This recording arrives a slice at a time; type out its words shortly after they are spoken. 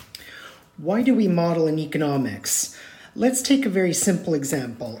Why do we model in economics? Let's take a very simple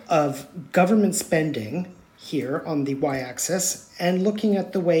example of government spending here on the y-axis and looking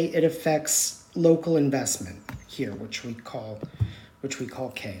at the way it affects local investment here, which we call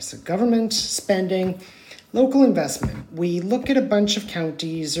K. So government spending, local investment. We look at a bunch of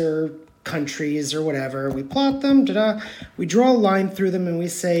counties or countries or whatever, we plot them, we draw a line through them and we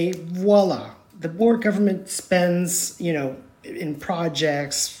say, voila, the more government spends, in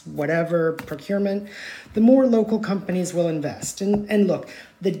projects, whatever, procurement, the more local companies will invest. And look,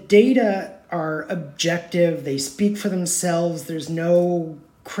 the data are objective, they speak for themselves, there's no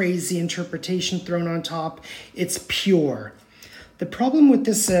crazy interpretation thrown on top, it's pure. The problem with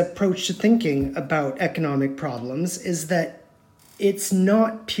this approach to thinking about economic problems is that it's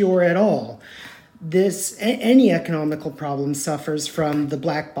not pure at all. Any economical problem suffers from the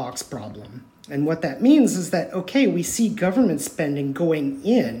black box problem. And what that means is that, okay, we see government spending going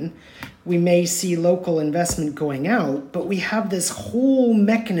in, we may see local investment going out, but we have this whole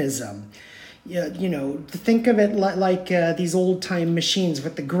mechanism. Think of it like these old-time machines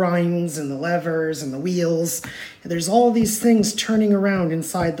with the grinds and the levers and the wheels. There's all these things turning around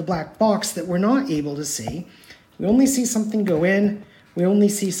inside the black box that we're not able to see. We only see something go in, we only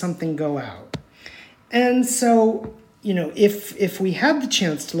see something go out. And so, if we had the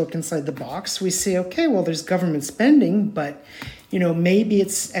chance to look inside the box, we say, okay, well, there's government spending, but, maybe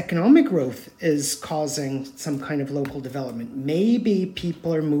it's economic growth is causing some kind of local development. Maybe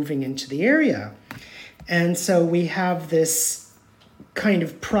people are moving into the area. And so we have this kind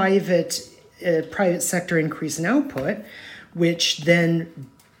of private sector increase in output, which then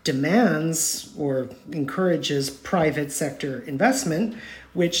demands or encourages private sector investment,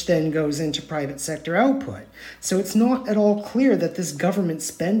 which then goes into private sector output. So it's not at all clear that this government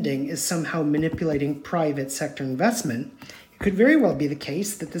spending is somehow manipulating private sector investment. It could very well be the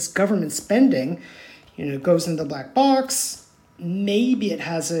case that this government spending, goes into the black box. Maybe it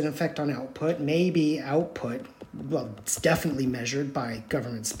has an effect on output. Maybe output, it's definitely measured by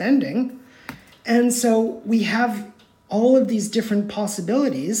government spending. And so we have all of these different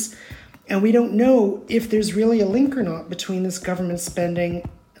possibilities, and we don't know if there's really a link or not between this government spending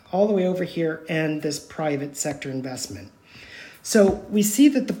all the way over here and this private sector investment. So we see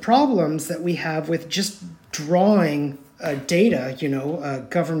that the problems that we have with just drawing data,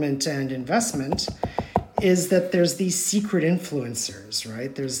 government and investment, is that there's these secret influencers,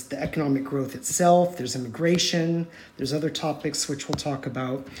 right? There's the economic growth itself, there's immigration, there's other topics which we'll talk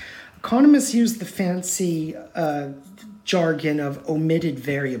about. Economists use the fancy jargon of omitted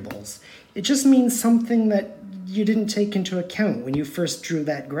variables. It just means something that you didn't take into account when you first drew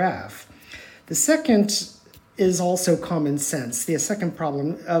that graph. The second is also common sense. The second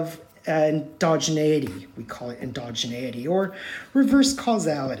problem of endogeneity, we call it endogeneity, or reverse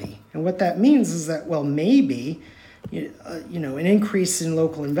causality. And what that means is that, well, maybe an increase in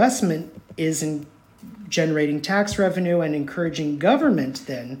local investment is in generating tax revenue and encouraging government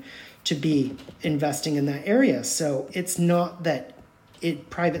then to be investing in that area. So it's not that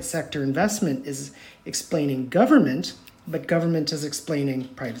private sector investment is explaining government, but government is explaining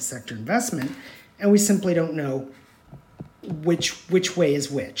private sector investment, and we simply don't know which way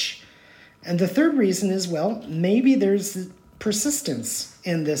is which. And the third reason is, well, maybe there's persistence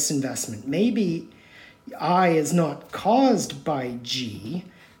in this investment. Maybe I is not caused by G.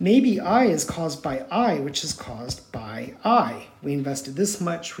 Maybe I is caused by I, which is caused by I. We invested this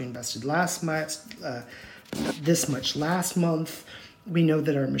much, we invested this much last month. We know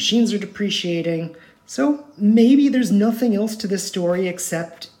that our machines are depreciating. So maybe there's nothing else to this story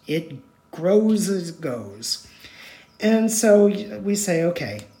except it grows as it goes. And so we say,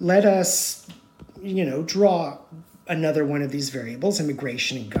 okay, let us, draw another one of these variables,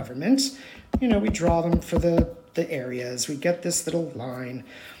 immigration and government. We draw them for the areas. We get this little line.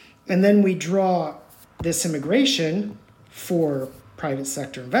 And then we draw this immigration for private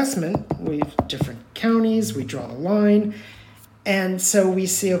sector investment. We have different counties. We draw the line. And so we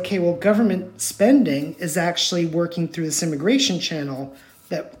see, okay, well, government spending is actually working through this immigration channel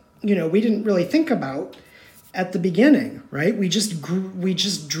that, we didn't really think about at the beginning, right? We just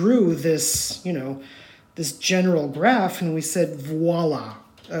drew this, this general graph, and we said, voila,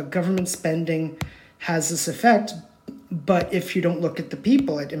 government spending has this effect. But if you don't look at the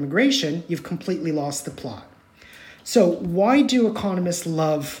people at immigration, you've completely lost the plot. So why do economists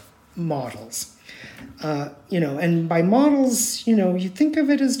love models? And by models, you think of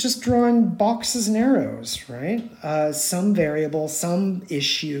it as just drawing boxes and arrows, right? Some variable, some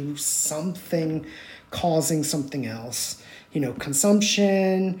issue, something causing something else.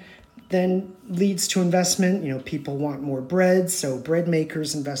 Consumption, then leads to investment. People want more bread, so bread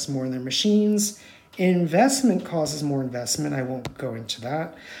makers invest more in their machines. Investment causes more investment. I won't go into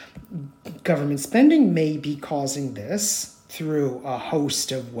that. Government spending may be causing this through a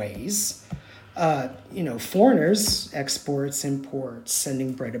host of ways. Foreigners, exports, imports,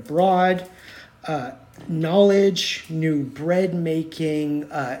 sending bread abroad, knowledge, new bread making.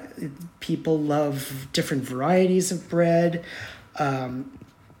 People love different varieties of bread.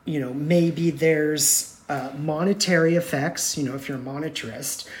 Maybe there's monetary effects. If you're a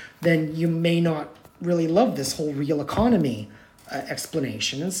monetarist, then you may not really love this whole real economy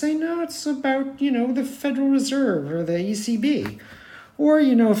explanation and say, no, it's about, the Federal Reserve or the ECB. Or,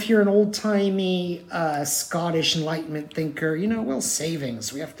 if you're an old-timey Scottish Enlightenment thinker,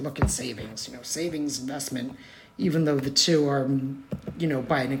 savings. We have to look at savings, savings, investment, even though the two are,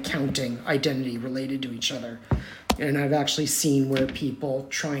 by an accounting identity related to each other. And I've actually seen where people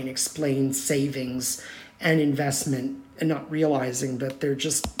try and explain savings and investment and not realizing that they're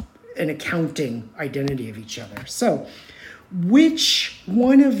just an accounting identity of each other. So which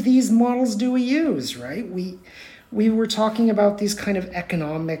one of these models do we use, right? We were talking about these kind of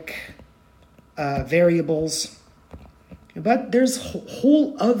economic variables, but there's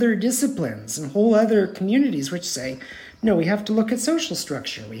whole other disciplines and whole other communities which say, no, we have to look at social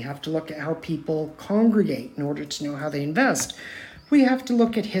structure. We have to look at how people congregate in order to know how they invest. We have to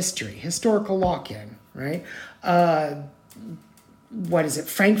look at history, historical lock-in, right? What is it?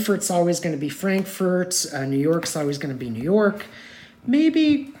 Frankfurt's always going to be Frankfurt. New York's always going to be New York.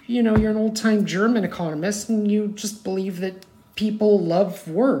 Maybe, you're an old-time German economist and you just believe that people love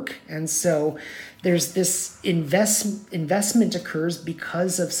work. And so there's this investment occurs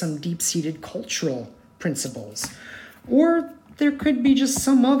because of some deep-seated cultural principles. Or there could be just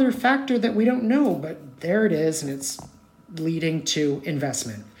some other factor that we don't know, but there it is, and it's leading to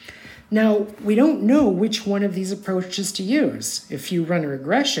investment. Now, we don't know which one of these approaches to use. If you run a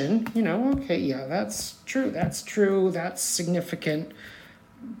regression, okay, yeah, that's true, that's significant.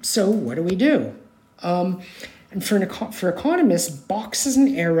 So what do we do? And for economists, boxes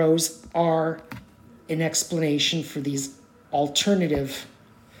and arrows are an explanation for these alternative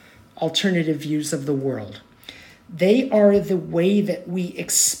views of the world. They are the way that we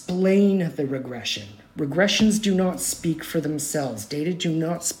explain the regression. Regressions do not speak for themselves. Data do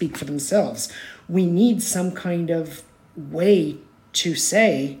not speak for themselves. We need some kind of way to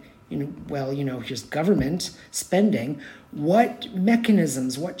say, here's government spending. What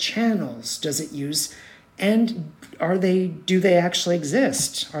mechanisms, what channels does it use? And do they actually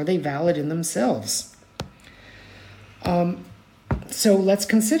exist? Are they valid in themselves? So let's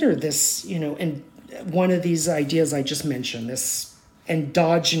consider this, and one of these ideas I just mentioned, this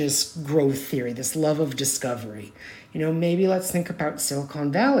endogenous growth theory, this love of discovery. Maybe let's think about Silicon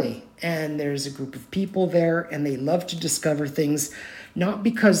Valley, and there's a group of people there and they love to discover things, not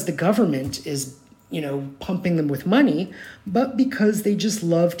because the government is, pumping them with money, but because they just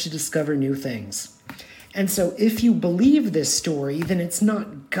love to discover new things. And so if you believe this story, then it's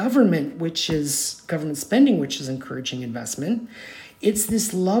not government spending, which is encouraging investment. It's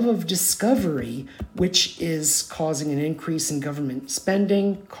this love of discovery, which is causing an increase in government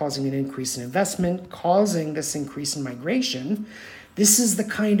spending, causing an increase in investment, causing this increase in migration. This is the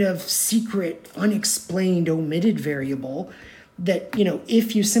kind of secret, unexplained, omitted variable that,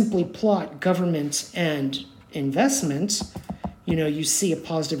 if you simply plot government and investment, you see a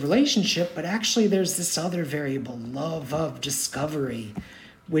positive relationship, but actually there's this other variable, love of discovery,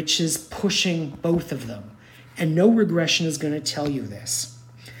 which is pushing both of them. And no regression is going to tell you this.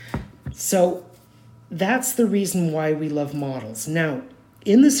 So that's the reason why we love models. Now,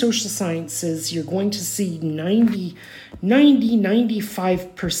 in the social sciences, you're going to see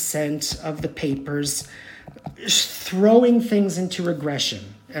 95% of the papers throwing things into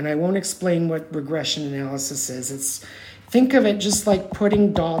regression. And I won't explain what regression analysis is. Think of it just like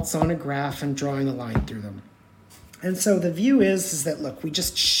putting dots on a graph and drawing a line through them. And so the view is that, look, we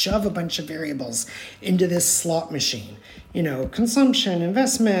just shove a bunch of variables into this slot machine. Consumption,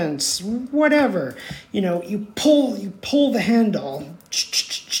 investments, whatever. You pull the handle,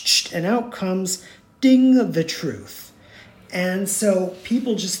 and out comes, ding, the truth. And so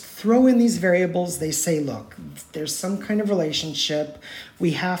people just throw in these variables. They say, look, there's some kind of relationship.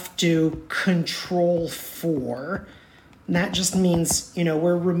 We have to control for. And that just means,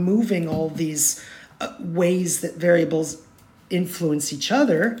 we're removing all these ways that variables influence each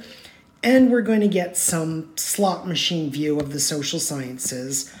other, and we're going to get some slot machine view of the social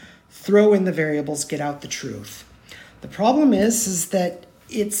sciences, throw in the variables, get out the truth. The problem is that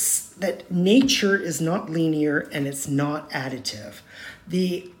it's that nature is not linear and it's not additive.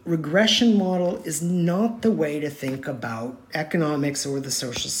 The regression model is not the way to think about economics or the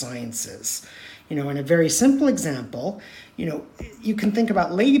social sciences. In a very simple example, you can think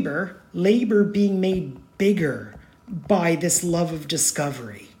about labor being made bigger by this love of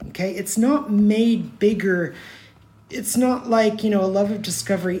discovery. Okay, it's not made bigger. It's not like, a love of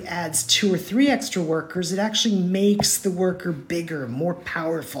discovery adds 2 or 3 extra workers. It actually makes the worker bigger, more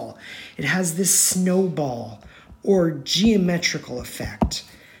powerful. It has this snowball or geometrical effect.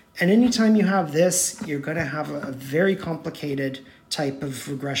 And anytime you have this, you're going to have a very complicated type of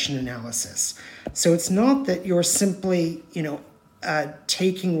regression analysis. So it's not that you're simply,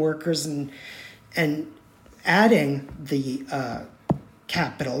 taking workers and adding the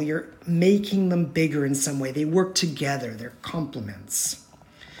capital, you're making them bigger in some way. They work together, they're complements.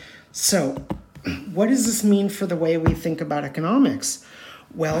 So what does this mean for the way we think about economics?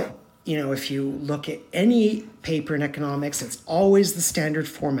 Well, if you look at any paper in economics, it's always the standard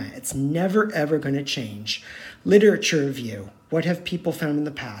format. It's never, ever going to change. Literature review. What have people found in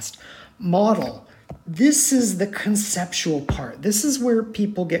the past? Model. This is the conceptual part. This is where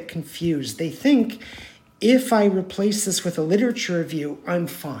people get confused. They think, if I replace this with a literature review, I'm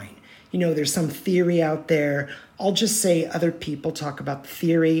fine. There's some theory out there. I'll just say other people talk about the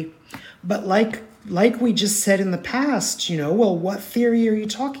theory. But like we just said in the past, well, what theory are you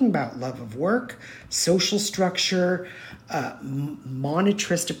talking about? Love of work, social structure,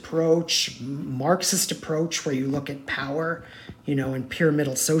 monetarist approach, Marxist approach, where you look at power, and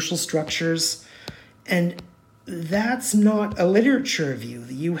pyramidal social structures. And that's not a literature review.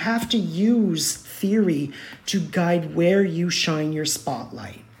 You have to use theory to guide where you shine your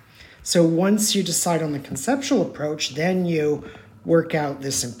spotlight. So once you decide on the conceptual approach, then you work out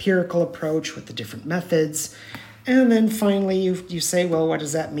this empirical approach with the different methods. And then finally you say, well, what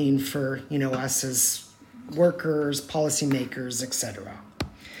does that mean for, us as workers, policymakers, etc.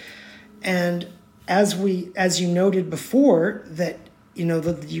 And as you noted before, that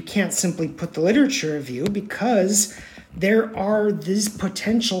you can't simply put the literature review, because there are this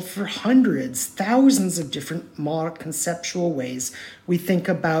potential for hundreds, thousands of different conceptual ways we think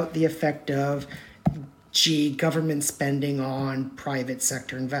about the effect of government spending on private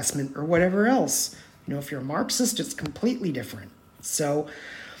sector investment or whatever else. If you're a Marxist, it's completely different. So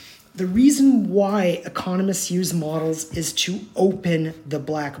the reason why economists use models is to open the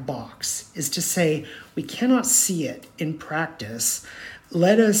black box, is to say, we cannot see it in practice.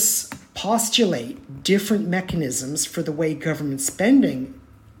 Let us postulate different mechanisms for the way government spending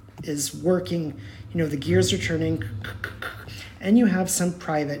is working. The gears are turning, and you have some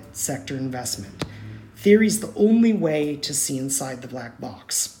private sector investment. Theory is the only way to see inside the black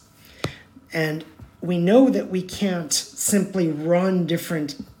box. And we know that we can't simply run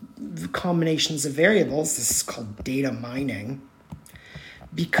different combinations of variables. This is called data mining,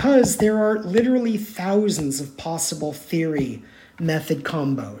 because there are literally thousands of possible theory method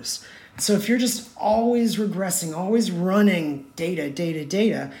combos. So if you're just always regressing, always running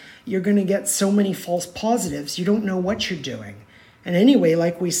data, you're going to get so many false positives, you don't know what you're doing. And anyway,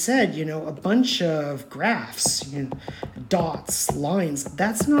 like we said, a bunch of graphs, dots, lines,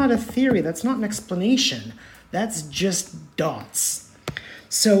 that's not a theory, that's not an explanation, that's just dots.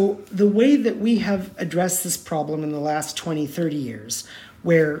 So the way that we have addressed this problem in the last 20, 30 years,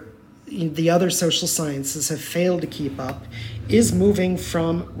 where the other social sciences have failed to keep up, is moving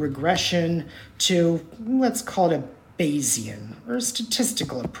from regression to, let's call it a Bayesian or a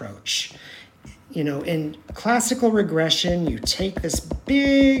statistical approach. In classical regression, you take this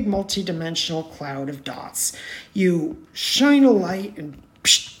big multidimensional cloud of dots, you shine a light and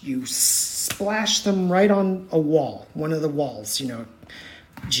you splash them right on a wall, one of the walls,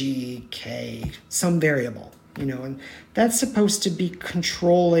 G, K, some variable, and that's supposed to be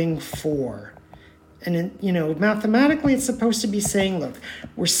controlling for. And, mathematically, it's supposed to be saying, look,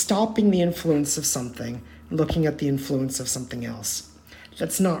 we're stopping the influence of something, looking at the influence of something else.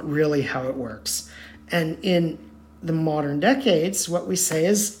 That's not really how it works. And in the modern decades, what we say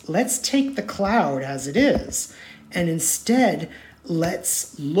is, let's take the cloud as it is, and instead,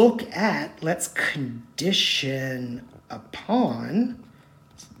 let's condition upon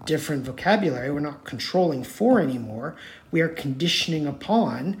different vocabulary. We're not controlling for anymore. We are conditioning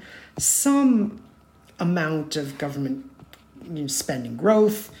upon some amount of government spending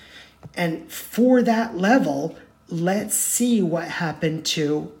growth. And for that level, let's see what happened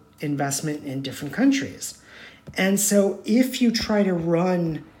to investment in different countries. And so if you try to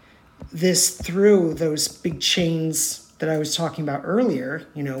run this through those big chains that I was talking about earlier,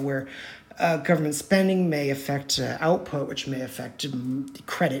 where government spending may affect output, which may affect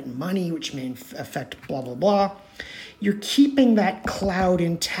credit and money, which may affect blah, blah, blah. You're keeping that cloud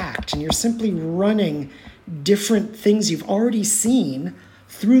intact, and you're simply running different things you've already seen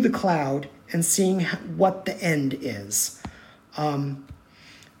through the cloud and seeing what the end is.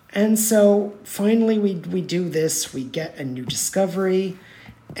 And so finally we do this, we get a new discovery,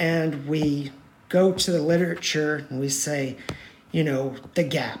 and we go to the literature and we say, the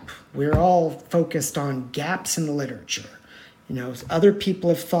gap. We're all focused on gaps in the literature. Other people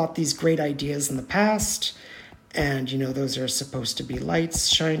have thought these great ideas in the past, and, those are supposed to be lights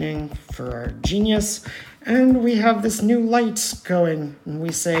shining for our genius. And we have this new light going, and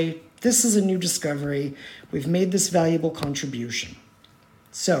we say, this is a new discovery. We've made this valuable contribution.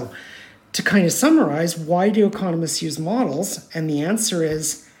 So, to kind of summarize, why do economists use models? And the answer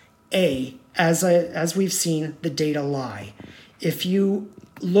is, A, as we've seen, the data lie. If you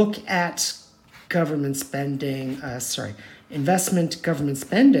look at investment government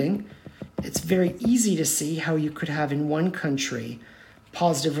spending, it's very easy to see how you could have in one country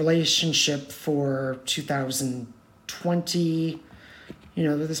positive relationship for 2020,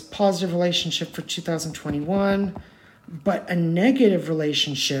 this positive relationship for 2021, but a negative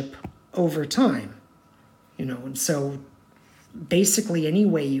relationship over time, and so basically any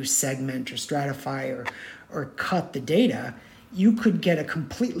way you segment or stratify or cut the data, you could get a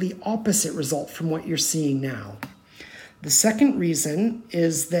completely opposite result from what you're seeing now. The second reason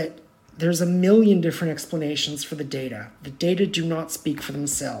is that there's a million different explanations for the data. The data do not speak for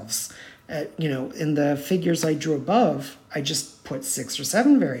themselves. In the figures I drew above, I just put 6 or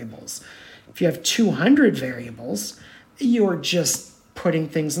 7 variables. If you have 200 variables, you're just putting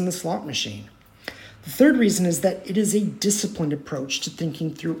things in the slot machine. The third reason is that it is a disciplined approach to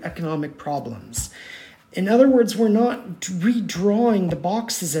thinking through economic problems. In other words, we're not redrawing the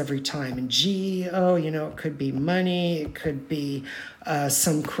boxes every time. And it could be money, it could be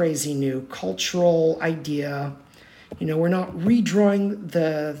some crazy new cultural idea. We're not redrawing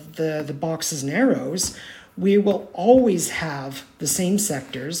the boxes and arrows. We will always have the same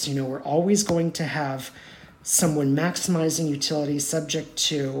sectors. We're always going to have someone maximizing utility subject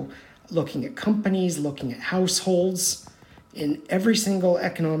to looking at companies, looking at households. In every single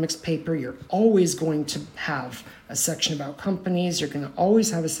economics paper, you're always going to have a section about companies. You're going to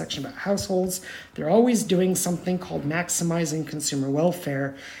always have a section about households. They're always doing something called maximizing consumer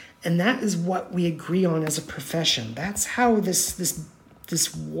welfare. And that is what we agree on as a profession. That's how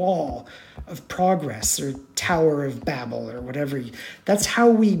this wall of progress, or Tower of Babel, or whatever, that's how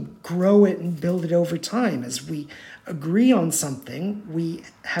we grow it and build it over time. As we agree on something, we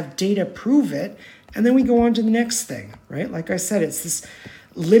have data prove it, and then we go on to the next thing, right? Like I said, it's this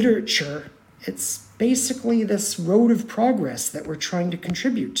literature. It's basically this road of progress that we're trying to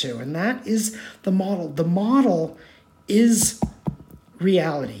contribute to, and that is the model. The model is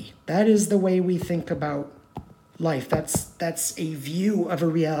reality. That is the way we think about life. That's a view of a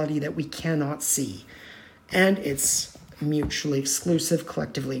reality that we cannot see. And it's mutually exclusive,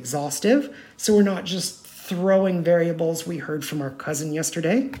 collectively exhaustive. So we're not just throwing variables we heard from our cousin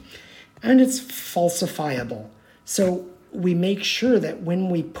yesterday. And it's falsifiable. So we make sure that when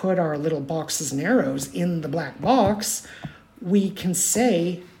we put our little boxes and arrows in the black box, we can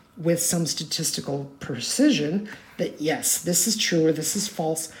say with some statistical precision that yes, this is true or this is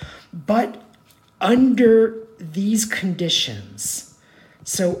false, but under these conditions.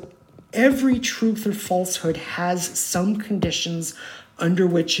 So every truth or falsehood has some conditions under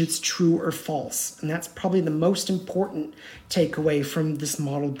which it's true or false. And that's probably the most important takeaway from this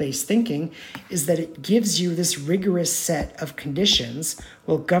model-based thinking, is that it gives you this rigorous set of conditions.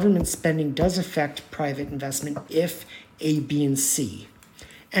 Well, government spending does affect private investment if A, B, and C.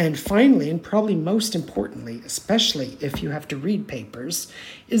 And finally, and probably most importantly, especially if you have to read papers,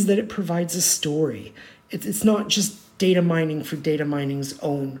 is that it provides a story. It's not just data mining for data mining's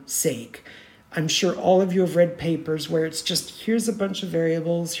own sake. I'm sure all of you have read papers where it's just, here's a bunch of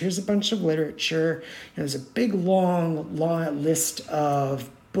variables, here's a bunch of literature, and there's a big long list of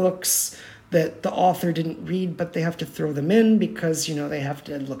books that the author didn't read, but they have to throw them in because, they have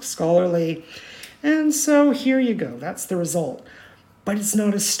to look scholarly. And so here you go, that's the result. But it's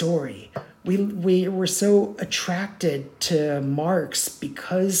not a story. We were so attracted to Marx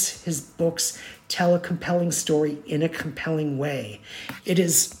because his books tell a compelling story in a compelling way. It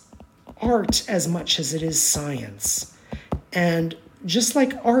is art as much as it is science. And just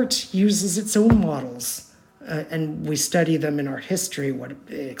like art uses its own models, and we study them in art history,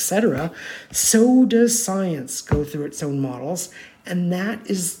 etc., so does science go through its own models. And that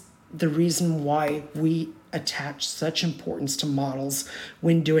is the reason why we attach such importance to models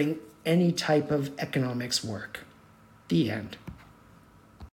when doing any type of economics work. The end.